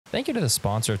Thank you to the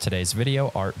sponsor of today's video,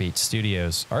 Artbeat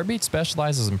Studios. Artbeat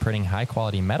specializes in printing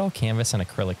high-quality metal, canvas, and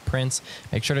acrylic prints.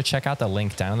 Make sure to check out the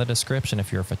link down in the description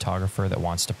if you're a photographer that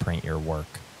wants to print your work.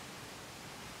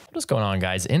 What's going on,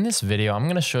 guys? In this video, I'm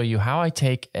going to show you how I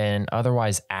take an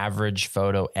otherwise average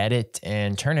photo edit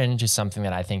and turn it into something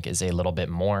that I think is a little bit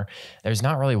more. There's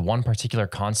not really one particular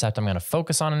concept I'm going to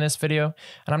focus on in this video,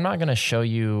 and I'm not going to show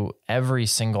you every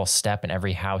single step and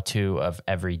every how-to of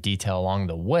every detail along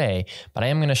the way, but I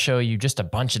am going to show you just a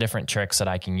bunch of different tricks that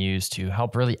I can use to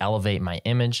help really elevate my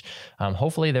image.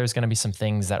 Hopefully, there's going to be some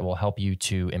things that will help you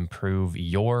to improve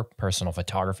your personal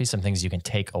photography, some things you can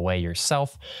take away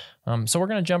yourself. So we're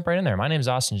going to jump right in there. My name is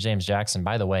Austin James Jackson.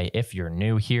 By the way, if you're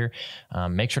new here,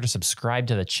 make sure to subscribe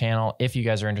to the channel if you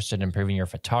guys are interested in improving your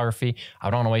photography. I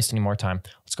don't want to waste any more time.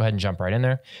 Let's go ahead and jump right in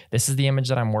there. This is the image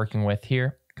that I'm working with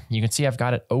here. You can see I've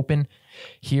got it open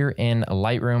here in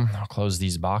Lightroom. I'll close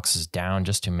these boxes down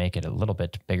just to make it a little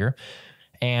bit bigger.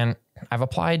 And I've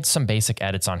applied some basic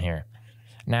edits on here.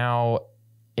 Now,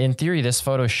 in theory, this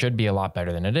photo should be a lot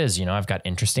better than it is. You know, I've got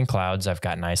interesting clouds. I've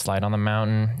got nice light on the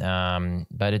mountain,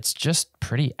 but it's just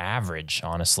pretty average,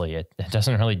 honestly. It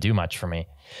doesn't really do much for me.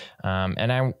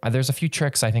 There's a few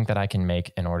tricks I think that I can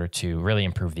make in order to really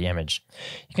improve the image.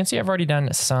 You can see I've already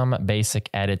done some basic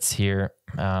edits here,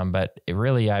 but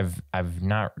I've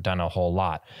not done a whole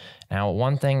lot. Now,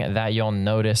 one thing that you'll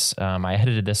notice, I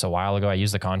edited this a while ago. I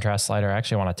used the contrast slider. I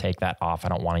actually want to take that off. I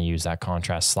don't want to use that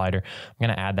contrast slider. I'm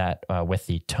going to add that with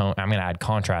the tone. I'm going to add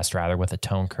contrast rather with a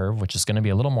tone curve, which is going to be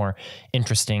a little more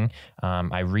interesting.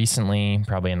 I recently,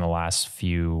 probably in the last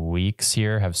few weeks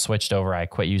here, have switched over. I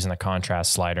quit using the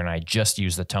contrast slider and I just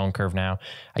use the tone curve now.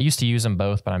 I used to use them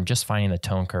both, but I'm just finding the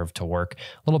tone curve to work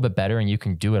a little bit better, and you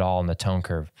can do it all in the tone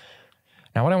curve.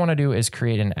 Now, what I want to do is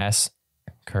create an S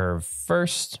curve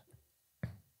first.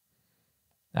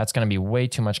 That's going to be way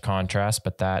too much contrast,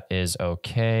 but that is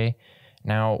okay.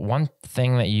 Now, one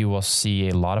thing that you will see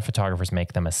a lot of photographers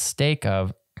make the mistake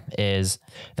of is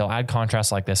they'll add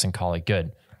contrast like this and call it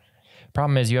good.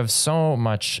 Problem is you have so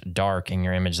much dark in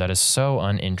your image that is so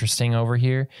uninteresting over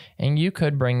here, and you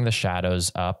could bring the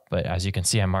shadows up, but as you can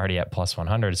see, I'm already at plus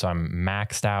 100, so I'm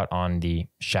maxed out on the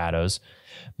shadows.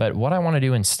 But what I want to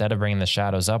do instead of bringing the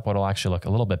shadows up, what will actually look a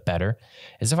little bit better,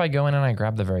 is if I go in and I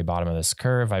grab the very bottom of this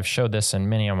curve. I've showed this in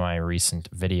many of my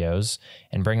recent videos,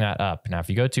 and bring that up. Now, if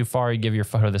you go too far, you give your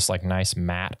photo this like nice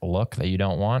matte look that you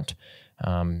don't want.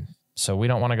 So we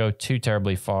don't want to go too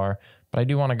terribly far, but I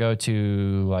do want to go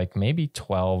to like maybe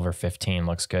 12 or 15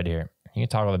 looks good here. You can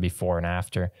toggle the before and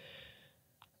after.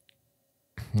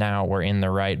 Now we're in the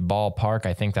right ballpark.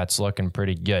 I think that's looking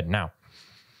pretty good. Now,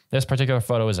 this particular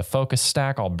photo is a focus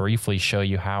stack. I'll briefly show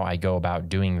you how I go about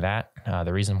doing that.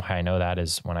 The reason why I know that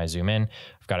is when I zoom in,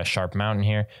 I've got a sharp mountain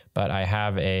here, but I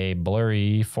have a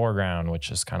blurry foreground, which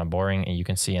is kind of boring. And you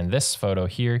can see in this photo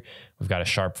here, we've got a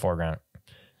sharp foreground.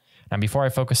 Now, before I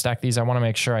focus stack these, I want to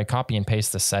make sure I copy and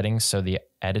paste the settings so the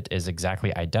edit is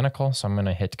exactly identical. So I'm going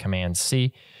to hit Command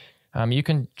C. You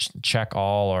can check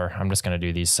all, or I'm just going to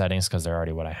do these settings because they're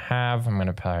already what I have. I'm going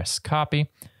to press copy,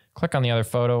 click on the other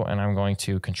photo, and I'm going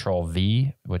to Control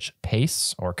V, which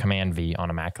pastes, or Command V on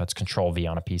a Mac. Let's Control V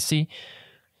on a PC.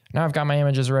 Now I've got my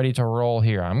images ready to roll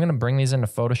here. I'm going to bring these into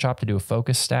Photoshop to do a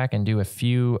focus stack and do a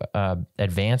few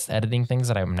advanced editing things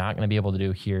that I'm not going to be able to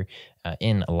do here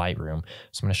in Lightroom.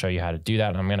 So I'm going to show you how to do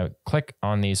that. I'm going to click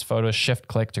on these photos, shift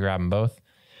click to grab them both.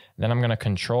 Then I'm going to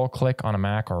control click on a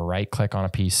Mac or right click on a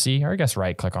PC, or I guess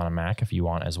right click on a Mac if you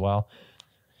want as well.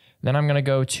 Then I'm going to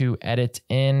go to edit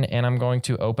in, and I'm going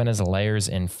to open as layers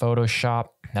in Photoshop.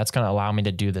 That's going to allow me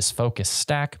to do this focus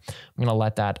stack. I'm going to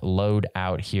let that load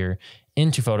out here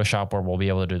into Photoshop where we'll be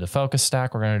able to do the focus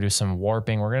stack. We're going to do some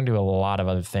warping. We're going to do a lot of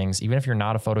other things. Even if you're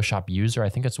not a Photoshop user, I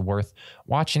think it's worth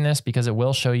watching this because it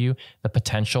will show you the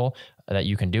potential that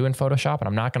you can do in Photoshop. And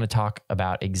I'm not going to talk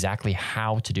about exactly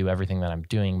how to do everything that I'm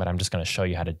doing, but I'm just going to show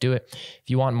you how to do it. If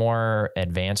you want more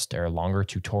advanced or longer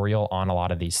tutorial on a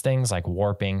lot of these things like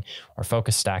warping or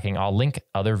focus stacking, I'll link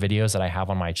other videos that I have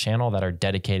on my channel that are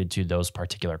dedicated to those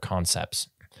particular concepts.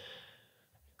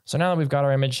 So now that we've got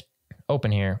our image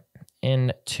open here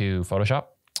into Photoshop,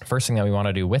 first thing that we want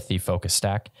to do with the focus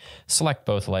stack, select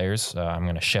both layers. I'm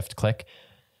going to shift click.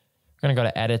 We're going to go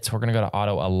to edit. We're going to go to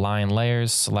auto align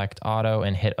layers, select auto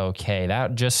and hit OK.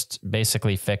 That just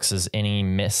basically fixes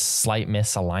any slight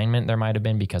misalignment there might have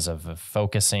been because of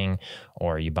focusing,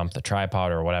 or you bumped the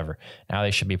tripod or whatever. Now they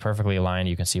should be perfectly aligned.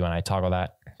 You can see when I toggle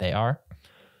that, they are.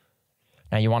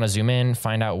 Now you want to zoom in,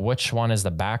 find out which one is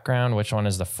the background, which one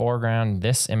is the foreground.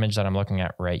 This image that I'm looking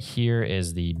at right here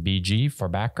is the BG for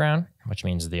background, which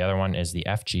means the other one is the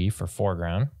FG for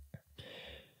foreground.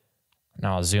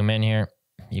 Now I'll zoom in here.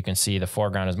 You can see the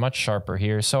foreground is much sharper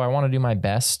here. So I want to do my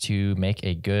best to make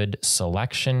a good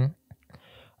selection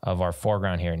of our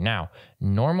foreground here. Now,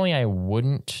 normally I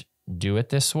wouldn't do it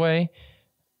this way,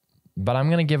 but I'm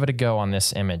going to give it a go on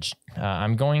this image.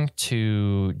 I'm going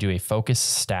to do a focus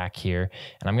stack here,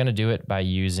 and I'm going to do it by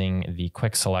using the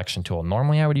quick selection tool.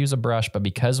 Normally I would use a brush, but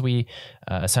because we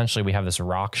essentially we have this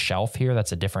rock shelf here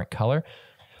that's a different color,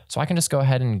 so I can just go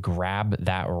ahead and grab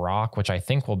that rock, which I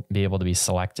think will be able to be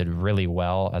selected really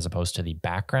well as opposed to the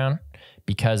background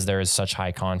because there is such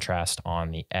high contrast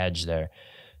on the edge there.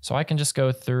 So I can just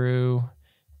go through,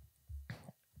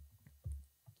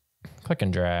 click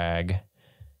and drag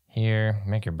here,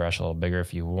 make your brush a little bigger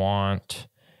if you want.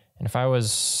 And if I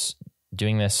was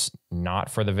doing this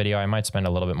not for the video, I might spend a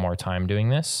little bit more time doing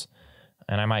this,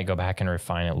 and I might go back and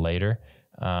refine it later.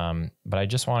 But I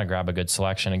just want to grab a good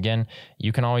selection. Again,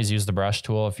 you can always use the brush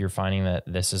tool if you're finding that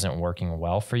this isn't working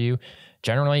well for you.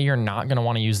 Generally, you're not going to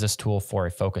want to use this tool for a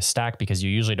focus stack because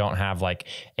you usually don't have like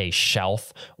a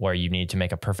shelf where you need to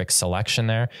make a perfect selection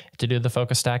there to do the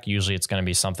focus stack. Usually it's going to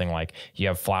be something like you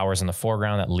have flowers in the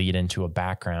foreground that lead into a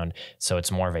background. So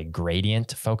it's more of a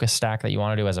gradient focus stack that you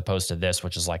want to do as opposed to this,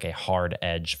 which is like a hard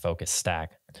edge focus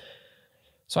stack.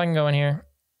 So I can go in here,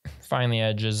 find the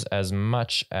edges as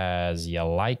much as you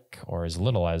like or as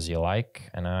little as you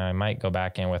like. And I might go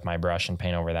back in with my brush and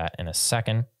paint over that in a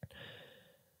second.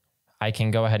 I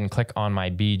can go ahead and click on my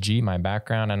BG, my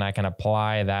background, and I can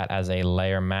apply that as a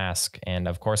layer mask. And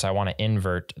of course, I want to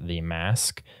invert the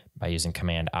mask by using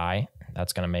Command I.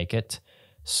 That's going to make it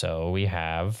so we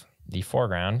have the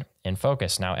foreground in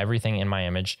focus. Now, everything in my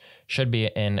image should be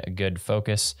in good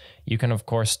focus. You can, of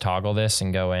course, toggle this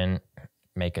and go in,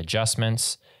 make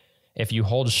adjustments. If you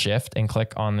hold Shift and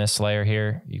click on this layer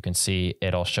here, you can see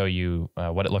it'll show you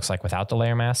what it looks like without the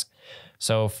layer mask.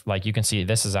 So like you can see,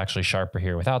 this is actually sharper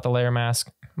here without the layer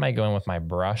mask. I might go in with my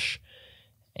brush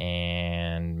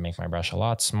and make my brush a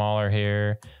lot smaller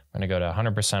here. I'm going to go to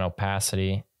 100%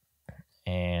 opacity.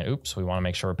 And oops, we want to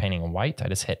make sure we're painting white. I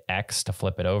just hit X to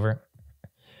flip it over.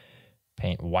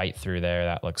 Paint white through there.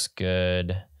 That looks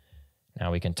good.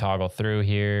 Now we can toggle through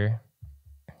here.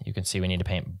 You can see we need to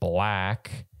paint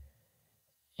black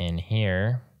in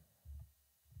here.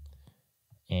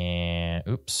 And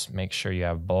oops, make sure you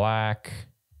have black.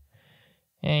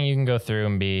 And you can go through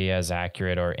and be as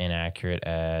accurate or inaccurate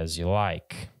as you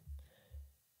like.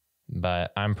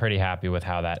 But I'm pretty happy with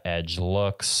how that edge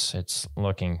looks. It's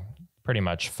looking pretty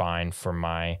much fine for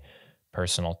my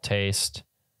personal taste.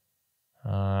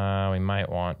 We might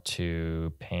want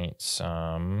to paint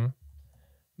some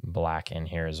black in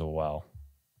here as well.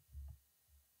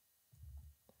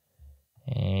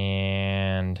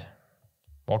 And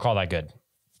we'll call that good.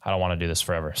 I don't want to do this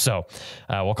forever. So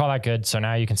we'll call that good. So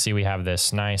now you can see we have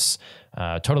this nice,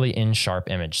 totally in sharp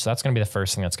image. So that's going to be the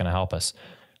first thing that's going to help us.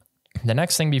 The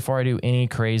next thing before I do any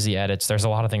crazy edits, there's a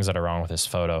lot of things that are wrong with this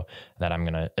photo that I'm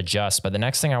going to adjust. But the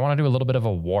next thing, I want to do a little bit of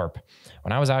a warp.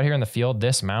 When I was out here in the field,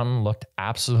 this mountain looked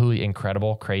absolutely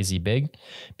incredible, crazy big.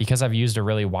 Because I've used a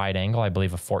really wide angle, I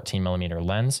believe a 14mm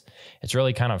lens, it's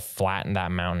really kind of flattened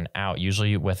that mountain out.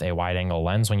 Usually with a wide angle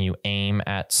lens, when you aim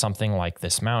at something like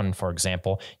this mountain, for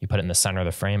example, you put it in the center of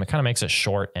the frame, it kind of makes it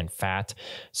short and fat.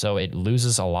 So it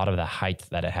loses a lot of the height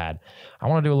that it had. I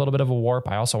want to do a little bit of a warp.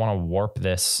 I also want to warp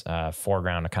this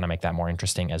foreground to kind of make that more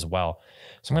interesting as well.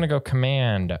 So I'm going to go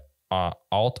Command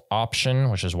Alt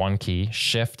Option, which is one key,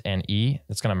 Shift and E.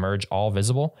 It's going to merge all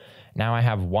visible. Now I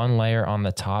have one layer on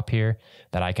the top here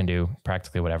that I can do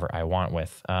practically whatever I want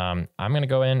with. I'm going to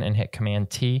go in and hit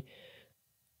Command T,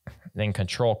 then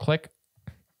Control click.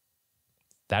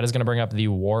 That is going to bring up the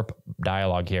warp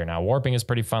dialog here. Now, warping is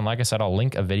pretty fun. Like I said, I'll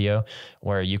link a video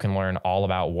where you can learn all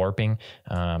about warping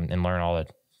and learn all the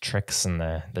tricks and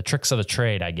the tricks of the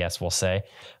trade, I guess we'll say.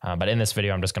 But in this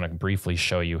video, I'm just going to briefly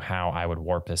show you how I would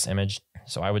warp this image.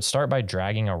 So I would start by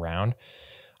dragging around.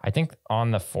 I think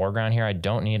on the foreground here, I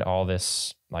don't need all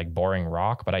this like boring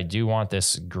rock, but I do want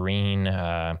this green,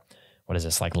 what is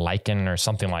this, like lichen or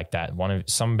something like that.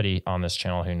 Somebody on this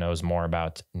channel who knows more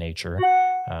about nature.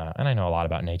 And I know a lot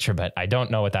about nature, but I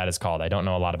don't know what that is called. I don't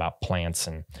know a lot about plants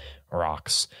and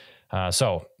rocks.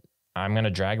 So I'm going to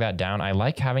drag that down. I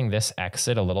like having this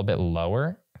exit a little bit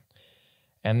lower.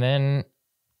 And then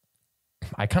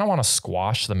I kind of want to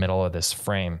squash the middle of this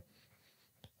frame.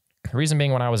 The reason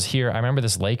being, when I was here, I remember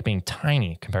this lake being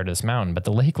tiny compared to this mountain, but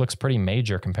the lake looks pretty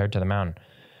major compared to the mountain.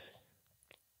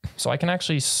 So I can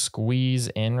actually squeeze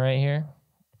in right here.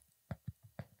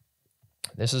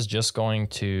 This is just going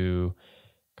to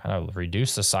kind of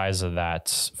reduce the size of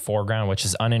that foreground, which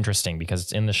is uninteresting because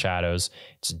it's in the shadows,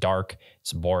 it's dark,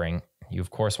 it's boring. You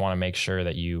of course want to make sure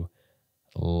that you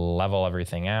level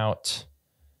everything out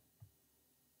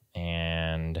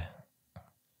and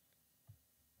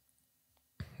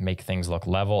make things look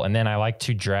level. And then I like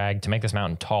to drag, to make this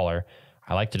mountain taller,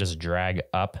 I like to just drag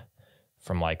up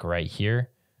from like right here.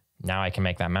 Now I can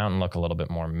make that mountain look a little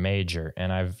bit more major.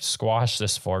 And I've squashed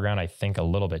this foreground, I think, a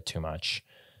little bit too much.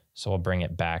 So we'll bring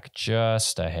it back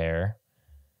just a hair.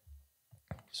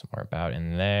 Somewhere about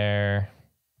in there.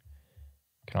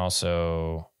 You can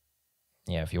also,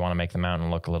 yeah, if you want to make the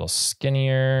mountain look a little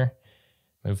skinnier,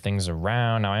 move things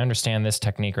around. Now I understand this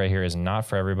technique right here is not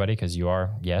for everybody because you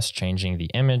are, yes, changing the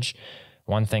image.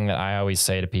 One thing that I always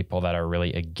say to people that are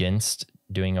really against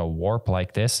doing a warp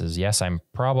like this is, yes, I'm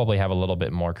probably have a little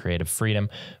bit more creative freedom,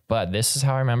 but this is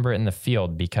how I remember it in the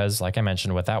field because like I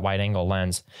mentioned, with that wide angle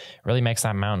lens, it really makes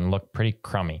that mountain look pretty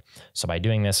crummy. So by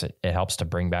doing this, it helps to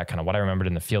bring back kind of what I remembered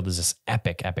in the field is this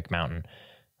epic, epic mountain.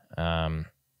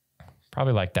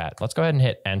 Probably like that. Let's go ahead and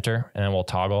hit enter and then we'll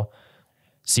toggle.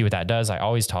 See what that does. I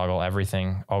always toggle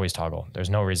everything, always toggle. There's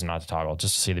no reason not to toggle,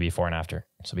 just to see the before and after.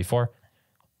 So before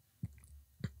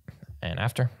and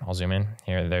after, I'll zoom in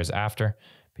here. There's after,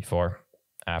 before,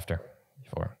 after,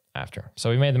 before, after. So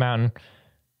we made the mountain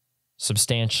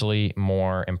substantially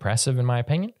more impressive in my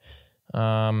opinion.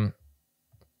 And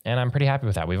I'm pretty happy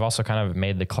with that. We've also kind of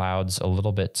made the clouds a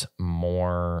little bit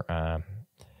more, I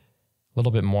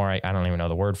don't even know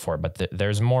the word for it, but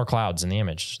there's more clouds in the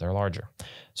image. They're larger.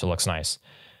 So it looks nice.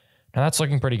 Now that's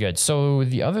looking pretty good. So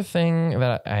the other thing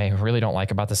that I really don't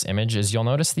like about this image is you'll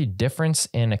notice the difference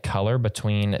in color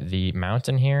between the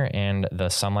mountain here and the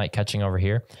sunlight catching over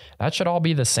here. That should all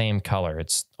be the same color.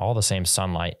 It's all the same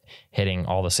sunlight hitting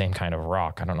all the same kind of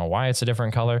rock. I don't know why it's a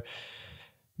different color,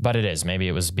 but it is. Maybe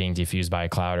it was being diffused by a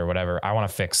cloud or whatever. I want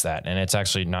to fix that. And it's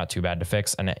actually not too bad to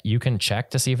fix. And you can check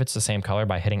to see if it's the same color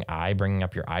by hitting I, bringing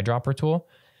up your eyedropper tool.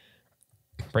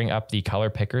 Bring up the color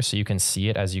picker so you can see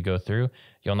it as you go through.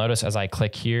 You'll notice as I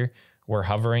click here, we're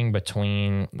hovering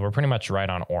between, we're pretty much right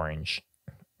on orange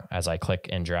as I click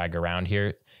and drag around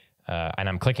here. And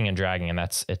I'm clicking and dragging and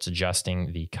it's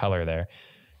adjusting the color there.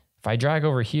 If I drag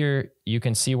over here, you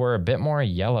can see we're a bit more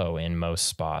yellow in most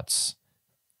spots.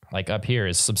 Like up here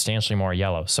is substantially more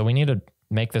yellow. So we need to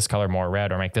make this color more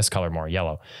red or make this color more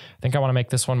yellow. I think I want to make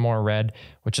this one more red,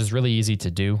 which is really easy to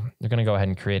do. You're going to go ahead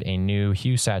and create a new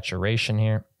hue saturation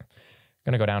here. I'm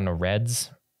going to go down to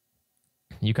reds.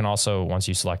 You can also, once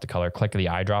you select a color, click the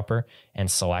eyedropper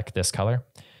and select this color,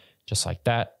 just like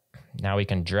that. Now we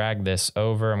can drag this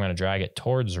over. I'm going to drag it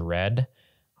towards red.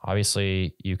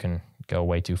 Obviously, you can go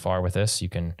way too far with this. You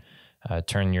can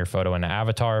turn your photo into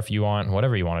avatar if you want,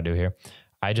 whatever you want to do here.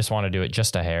 I just want to do it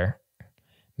just a hair.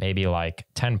 Maybe like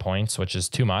 10 points, which is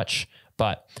too much,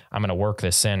 but I'm going to work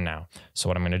this in now. So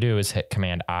what I'm going to do is hit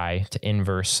Command I to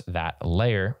inverse that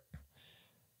layer.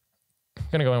 I'm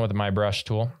going to go in with my brush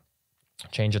tool,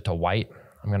 change it to white.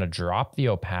 I'm going to drop the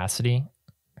opacity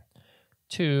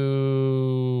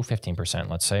to 15%,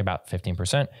 let's say about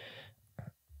 15%.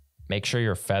 Make sure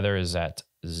your feather is at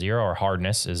 0 or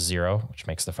hardness is 0, which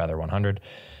makes the feather 100.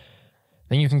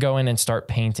 Then you can go in and start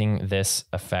painting this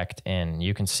effect in.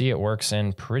 You can see it works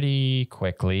in pretty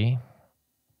quickly.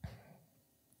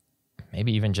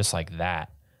 Maybe even just like that.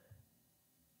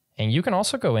 And you can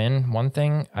also go in, one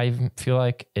thing I feel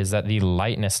like is that the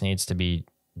lightness needs to be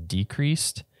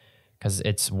decreased because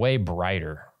it's way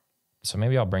brighter. So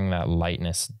maybe I'll bring that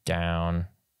lightness down.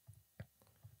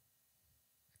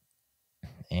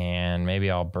 And maybe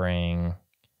I'll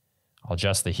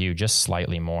adjust the hue just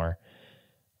slightly more.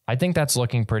 I think that's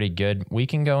looking pretty good. We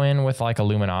can go in with like a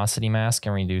luminosity mask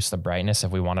and reduce the brightness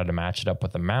if we wanted to match it up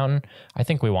with the mountain. I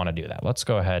think we want to do that. Let's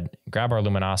go ahead, grab our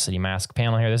luminosity mask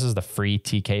panel here. This is the free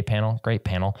TK panel, great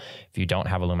panel. If you don't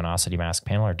have a luminosity mask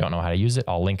panel or don't know how to use it,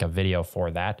 I'll link a video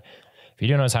for that. If you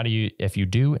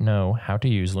do know how to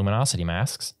use luminosity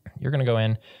masks, you're going to go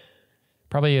in,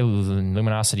 probably a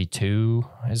luminosity 2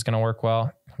 is going to work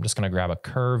well. I'm just going to grab a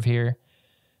curve here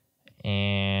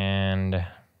and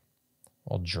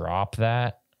we'll drop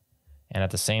that. And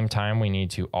at the same time, we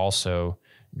need to also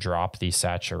drop the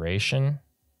saturation.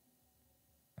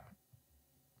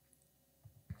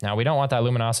 Now, we don't want that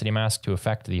luminosity mask to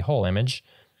affect the whole image.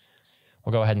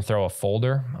 We'll go ahead and throw a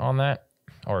folder on that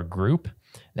or a group.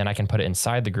 Then I can put it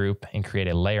inside the group and create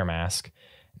a layer mask.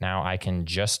 Now I can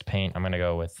just paint. I'm going to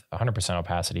go with 100%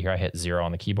 opacity here. I hit 0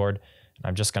 on the keyboard.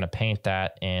 I'm just going to paint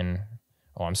that in.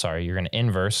 Oh, I'm sorry. You're going to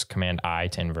inverse, Command I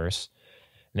to inverse.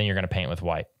 Then you're going to paint with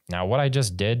white. Now, what I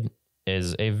just did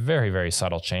is a very, very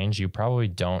subtle change. You probably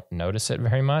don't notice it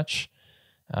very much.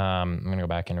 I'm going to go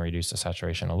back and reduce the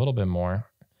saturation a little bit more.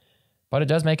 But it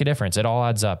does make a difference. It all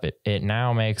adds up. It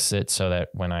now makes it so that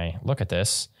when I look at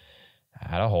this,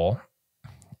 add a hole,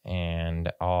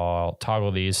 and I'll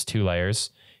toggle these 2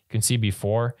 layers. You can see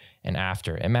before and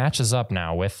after. It matches up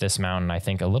now with this mountain, I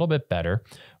think, a little bit better,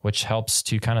 which helps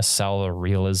to kind of sell the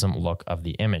realism look of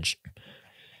the image.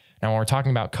 Now, when we're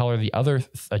talking about color, the other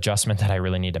adjustment that I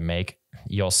really need to make,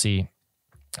 you'll see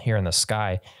here in the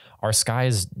sky, our sky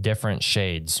is different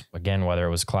shades. Again, whether it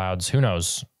was clouds, who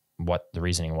knows what the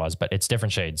reasoning was, but it's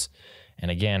different shades. And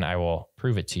again, I will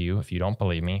prove it to you. If you don't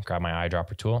believe me, grab my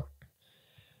eyedropper tool,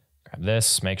 grab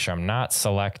this, make sure I'm not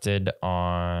selected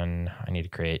on, I need to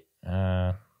create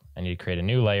a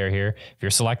new layer here. If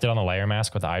you're selected on the layer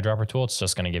mask with the eyedropper tool, it's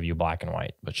just going to give you black and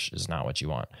white, which is not what you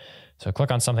want. So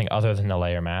click on something other than the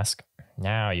layer mask.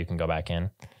 Now you can go back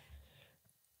in.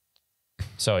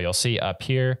 So you'll see up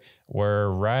here, we're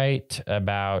right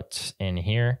about in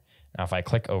here. Now, if I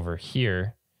click over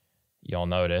here, you'll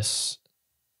notice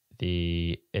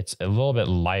it's a little bit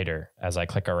lighter as I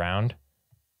click around.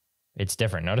 It's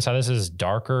different. Notice how this is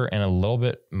darker and a little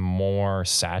bit more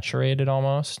saturated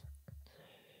almost.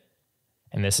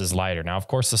 And this is lighter. Now, of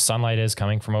course, the sunlight is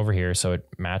coming from over here, so it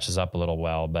matches up a little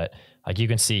well. But like you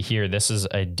can see here, this is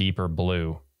a deeper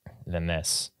blue than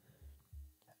this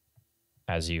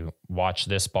as you watch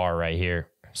this bar right here.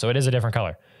 So it is a different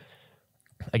color.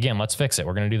 Again, let's fix it.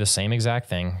 We're going to do the same exact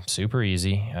thing. Super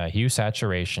easy. Hue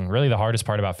saturation. Really, the hardest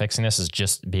part about fixing this is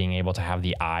just being able to have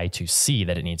the eye to see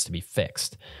that it needs to be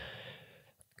fixed.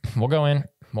 We'll go in,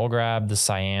 we'll grab the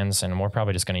cyans, and we're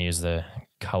probably just going to use the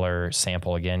color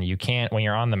sample again. You can't, when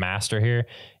you're on the master here,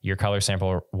 your color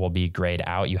sample will be grayed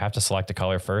out. You have to select a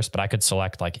color first, but I could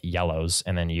select like yellows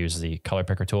and then use the color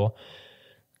picker tool.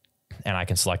 And I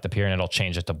can select up here and it'll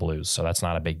change it to blues. So that's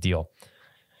not a big deal.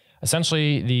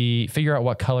 Essentially, figure out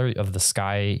what color of the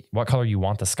sky, what color you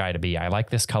want the sky to be. I like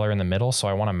this color in the middle, so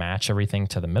I want to match everything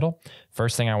to the middle.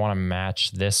 First thing, I want to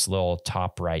match this little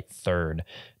top right third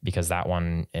because that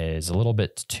one is a little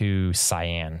bit too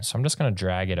cyan. So I'm just going to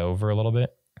drag it over a little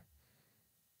bit.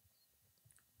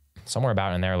 Somewhere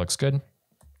about in there looks good.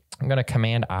 I'm going to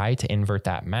Command I to invert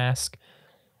that mask.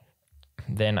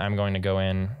 Then I'm going to go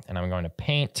in and I'm going to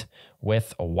paint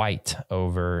with a white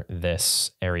over this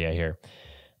area here.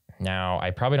 Now, I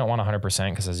probably don't want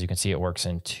 100% because as you can see, it works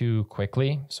in too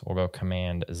quickly. So we'll go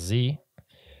Command Z.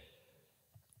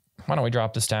 Why don't we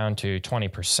drop this down to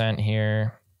 20%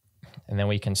 here, and then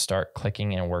we can start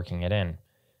clicking and working it in.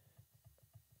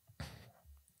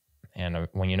 And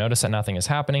when you notice that nothing is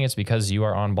happening, it's because you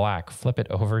are on black. Flip it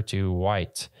over to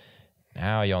white.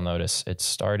 Now you'll notice it's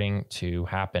starting to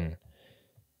happen.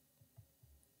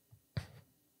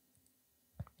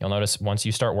 You'll notice once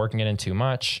you start working it in too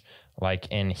much, like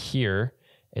in here,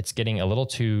 it's getting a little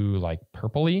too like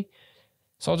purpley.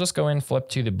 So I'll just go in, flip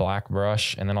to the black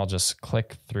brush, and then I'll just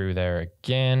click through there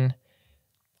again.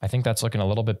 I think that's looking a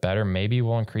little bit better. Maybe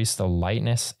we'll increase the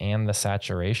lightness and the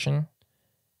saturation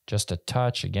just a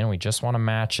touch. Again, we just want to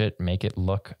match it, make it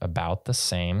look about the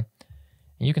same.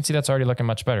 And you can see that's already looking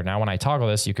much better. Now, when I toggle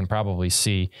this, you can probably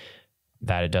see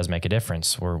that it does make a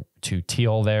difference. We're to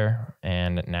teal there,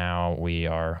 and now we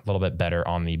are a little bit better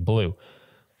on the blue.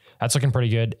 That's looking pretty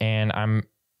good, and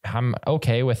I'm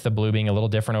okay with the blue being a little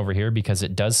different over here because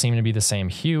it does seem to be the same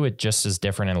hue. It just is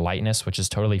different in lightness, which is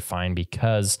totally fine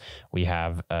because we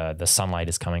have the sunlight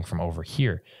is coming from over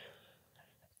here.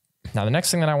 Now, the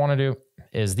next thing that I want to do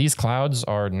is these clouds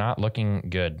are not looking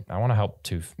good. I want to help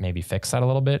to maybe fix that a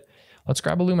little bit. Let's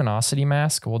grab a luminosity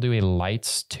mask. We'll do a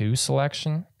lights 2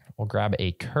 selection. We'll grab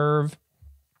a curve,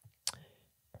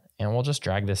 and we'll just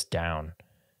drag this down.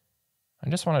 I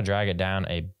just want to drag it down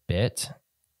a bit.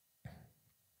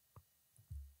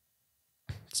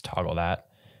 Let's toggle that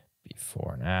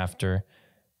before and after.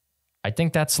 I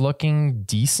think that's looking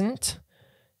decent.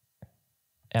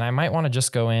 And I might want to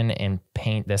just go in and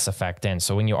paint this effect in.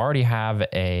 So when you already have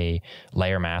a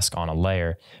layer mask on a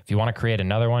layer, if you want to create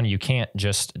another one, you can't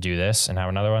just do this and have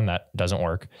another one. That doesn't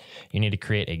work. You need to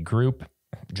create a group,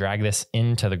 drag this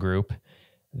into the group,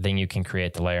 then you can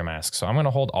create the layer mask. So I'm going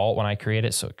to hold Alt when I create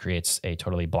it, so it creates a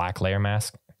totally black layer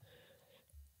mask.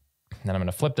 Then I'm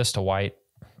going to flip this to white.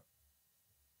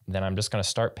 Then I'm just going to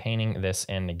start painting this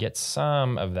in to get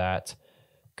some of that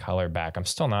color back. I'm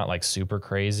still not like super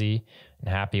crazy and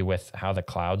happy with how the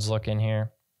clouds look in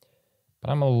here,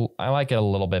 but I like it a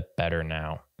little bit better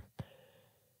now.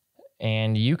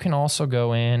 And you can also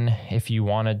go in if you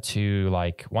wanted to,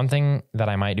 like, one thing that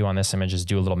I might do on this image is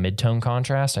do a little mid-tone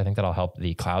contrast. I think that'll help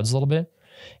the clouds a little bit.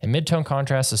 And mid-tone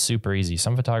contrast is super easy.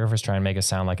 Some photographers try and make it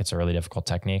sound like it's a really difficult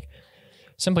technique.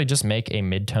 Simply just make a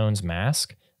mid-tones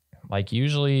mask. Like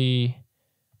usually,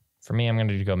 for me, I'm going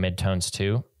to go mid-tones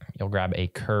too. You'll grab a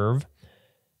curve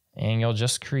and you'll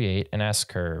just create an S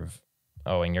curve.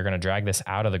 Oh, and you're going to drag this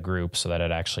out of the group so that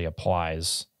it actually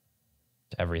applies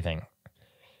to everything.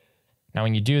 Now,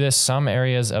 when you do this, some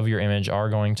areas of your image are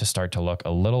going to start to look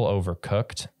a little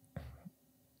overcooked.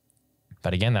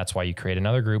 But again, that's why you create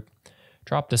another group.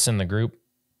 Drop this in the group.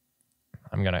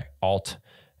 I'm going to Alt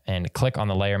and click on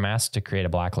the layer mask to create a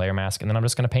black layer mask. And then I'm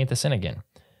just going to paint this in again.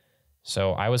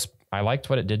 So I liked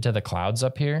what it did to the clouds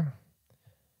up here.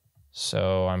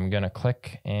 So I'm going to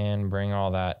click and bring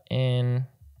all that in.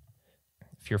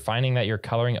 If you're finding that you're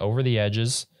coloring over the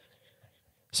edges,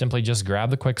 simply just grab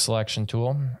the quick selection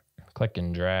tool, click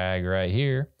and drag right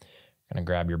here. Going to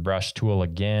grab your brush tool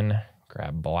again,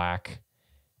 grab black,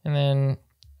 and then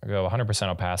go 100%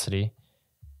 opacity.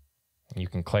 You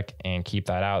can click and keep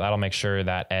that out. That'll make sure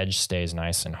that edge stays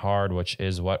nice and hard, which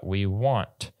is what we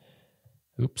want.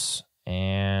 Oops.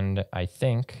 And I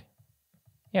think,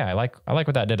 yeah, I like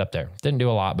what that did up there. Didn't do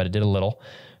a lot, but it did a little.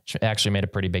 It actually made a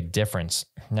pretty big difference.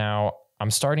 Now,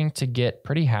 I'm starting to get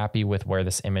pretty happy with where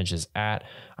this image is at.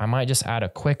 I might just add a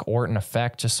quick Orton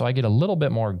effect just so I get a little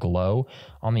bit more glow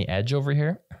on the edge over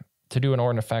here. To do an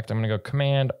Orton effect, I'm going to go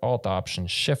Command, Alt, Option,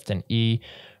 Shift, and E,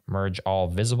 merge all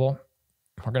visible.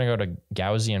 We're going to go to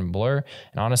Gaussian blur.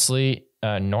 And honestly,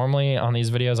 normally on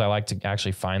these videos, I like to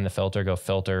actually find the filter, go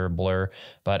filter, blur.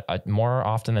 But more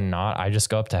often than not, I just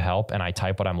go up to help and I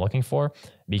type what I'm looking for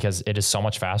because it is so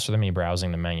much faster than me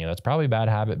browsing the menu. That's probably a bad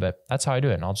habit, but that's how I do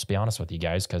it. And I'll just be honest with you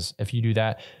guys, because if you do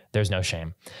that, there's no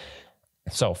shame.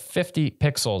 So 50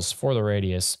 pixels for the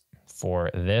radius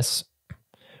for this.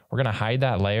 We're going to hide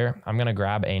that layer. I'm going to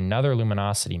grab another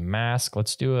luminosity mask.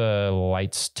 Let's do a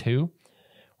lights 2.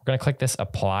 We're going to click this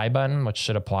apply button, which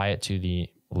should apply it to the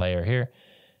layer here.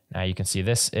 Now you can see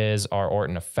this is our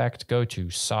Orton effect. Go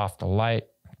to soft light.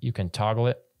 You can toggle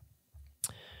it.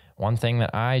 One thing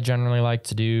that I generally like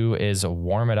to do is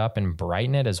warm it up and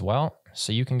brighten it as well.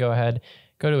 So you can go ahead,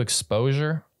 go to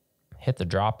exposure, hit the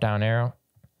drop down arrow,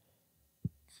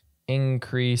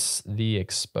 increase the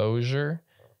exposure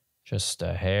just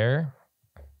a hair.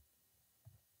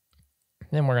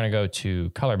 Then we're going to go to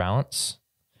color balance.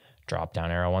 Drop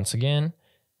down arrow once again,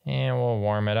 and we'll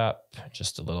warm it up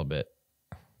just a little bit.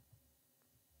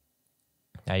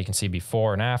 Now you can see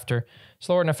before and after.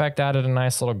 So the Orton effect added a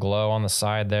nice little glow on the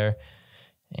side there,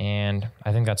 and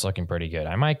I think that's looking pretty good.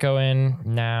 I might go in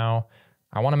now.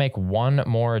 I want to make one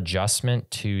more adjustment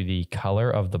to the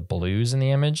color of the blues in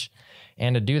the image,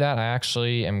 and to do that, I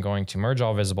actually am going to merge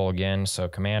all visible again. So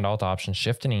Command, Alt, Option,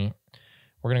 Shift, and E.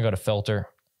 We're going to go to Filter.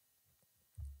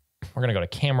 We're going to go to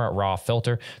Camera Raw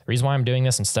Filter. The reason why I'm doing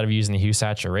this instead of using the hue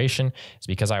saturation is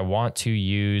because I want to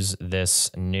use this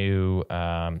new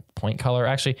point color.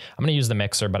 Actually, I'm going to use the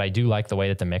mixer, but I do like the way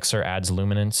that the mixer adds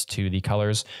luminance to the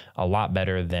colors a lot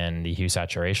better than the hue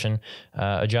saturation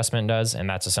adjustment does. And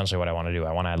that's essentially what I want to do.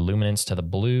 I want to add luminance to the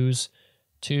blues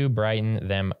to brighten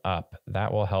them up.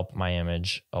 That will help my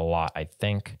image a lot, I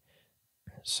think.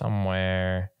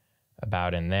 Somewhere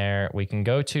about in there. We can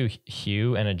go to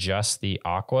hue and adjust the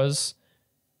aquas.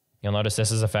 You'll notice this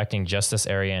is affecting just this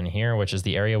area in here, which is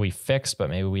the area we fixed, but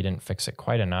maybe we didn't fix it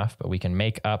quite enough, but we can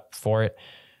make up for it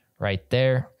right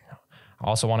there. I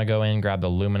also want to go in, grab the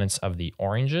luminance of the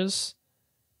oranges,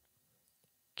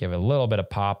 give it a little bit of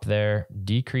pop there,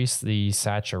 decrease the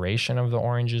saturation of the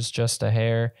oranges just a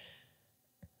hair.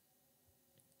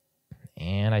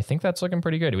 And I think that's looking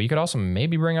pretty good. We could also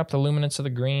maybe bring up the luminance of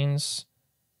the greens.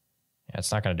 Yeah,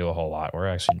 it's not going to do a whole lot. We're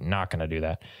actually not going to do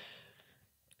that.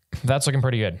 That's looking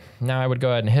pretty good. Now I would go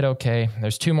ahead and hit OK.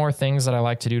 There's two more things that I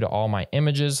like to do to all my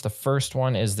images. The first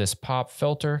one is this pop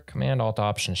filter. Command, Alt,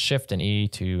 Option, Shift, and E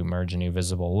to merge a new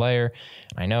visible layer.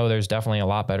 I know there's definitely a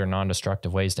lot better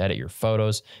non-destructive ways to edit your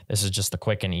photos. This is just the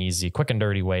quick and easy, quick and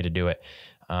dirty way to do it.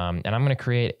 And I'm going to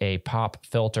create a pop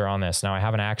filter on this. Now I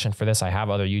have an action for this. I have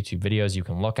other YouTube videos you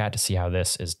can look at to see how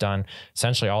this is done.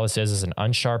 Essentially all this is an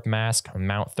unsharp mask,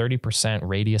 amount 30%,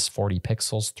 radius 40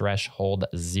 pixels, threshold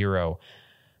 0.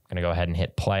 I'm going to go ahead and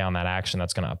hit play on that action.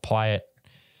 That's going to apply it.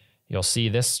 You'll see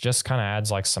this just kind of adds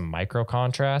like some micro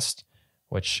contrast,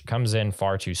 which comes in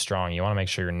far too strong. You want to make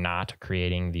sure you're not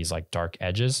creating these like dark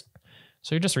edges.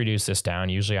 So you just reduce this down.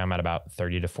 Usually I'm at about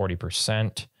 30 to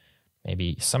 40%.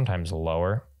 Maybe sometimes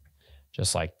lower,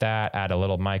 just like that. Add a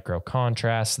little micro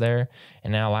contrast there.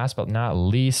 And now last but not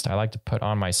least, I like to put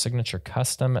on my signature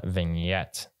custom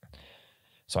vignette.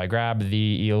 So I grab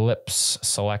the ellipse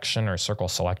selection or circle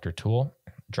selector tool,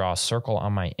 draw a circle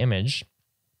on my image.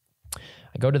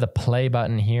 I go to the play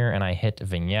button here and I hit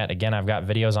vignette. Again, I've got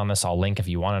videos on this. I'll link if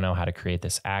you want to know how to create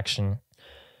this action.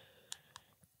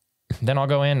 Then I'll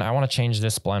go in, I want to change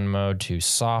this blend mode to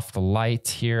soft light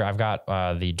here. I've got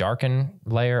the darken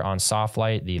layer on soft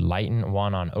light, the lighten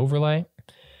one on overlay.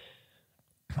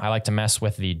 I like to mess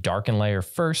with the darken layer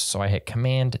first. So I hit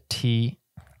Command T,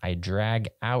 I drag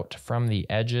out from the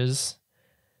edges,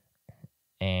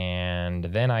 and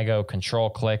then I go Control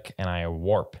click and I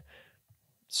warp.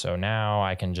 So now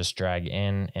I can just drag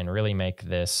in and really make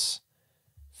this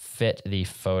fit the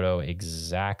photo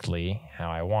exactly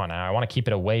how I want. Now I want to keep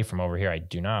it away from over here. I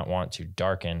do not want to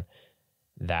darken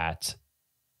that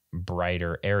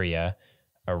brighter area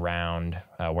around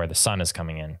where the sun is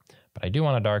coming in. But I do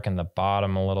want to darken the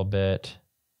bottom a little bit.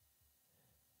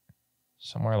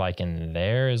 Somewhere like in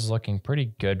there is looking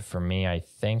pretty good for me, I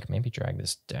think. Maybe drag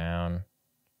this down.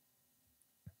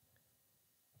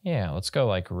 Yeah, let's go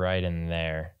like right in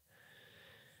there.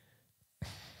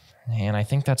 And I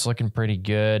think that's looking pretty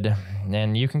good.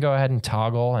 And you can go ahead and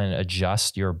toggle and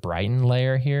adjust your brighten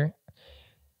layer here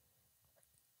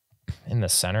in the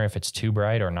center if it's too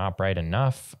bright or not bright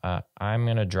enough. I'm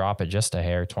going to drop it just a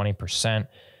hair, 20%.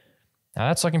 Now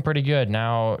that's looking pretty good.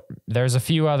 Now there's a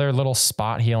few other little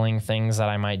spot healing things that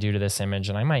I might do to this image,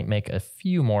 and I might make a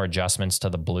few more adjustments to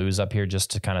the blues up here just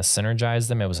to kind of synergize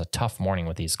them. It was a tough morning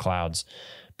with these clouds,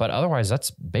 but otherwise that's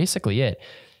basically it.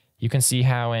 You can see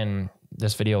how in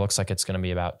this video looks like it's going to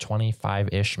be about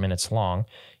 25-ish minutes long.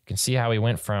 You can see how we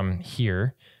went from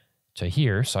here to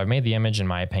here. So I've made the image, in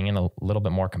my opinion, a little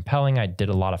bit more compelling. I did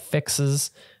a lot of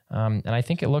fixes, and I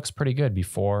think it looks pretty good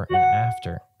before and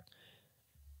after.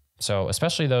 So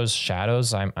especially those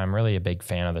shadows, I'm really a big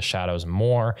fan of the shadows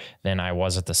more than I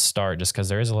was at the start, just because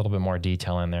there is a little bit more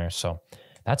detail in there. So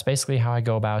that's basically how I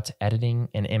go about editing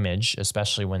an image,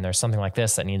 especially when there's something like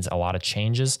this that needs a lot of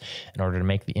changes in order to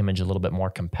make the image a little bit more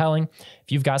compelling.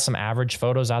 If you've got some average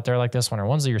photos out there like this one, or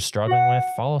ones that you're struggling with,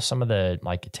 follow some of the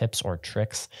tips or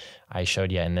tricks I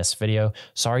showed you in this video.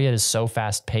 Sorry it is so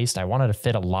fast paced. I wanted to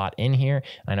fit a lot in here.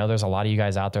 I know there's a lot of you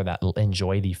guys out there that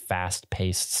enjoy the fast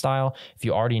paced style. If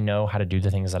you already know how to do the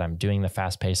things that I'm doing, the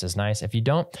fast pace is nice. If you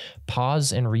don't,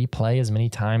 pause and replay as many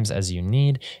times as you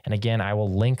need. And again, I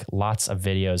will link lots of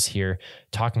videos here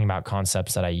talking about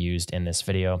concepts that I used in this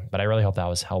video, but I really hope that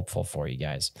was helpful for you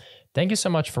guys. Thank you so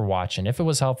much for watching. If it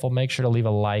was helpful, make sure to leave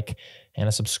a like and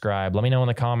a subscribe. Let me know in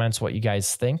the comments what you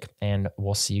guys think, and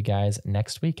we'll see you guys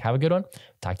next week. Have a good one.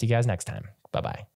 Talk to you guys next time. Bye-bye.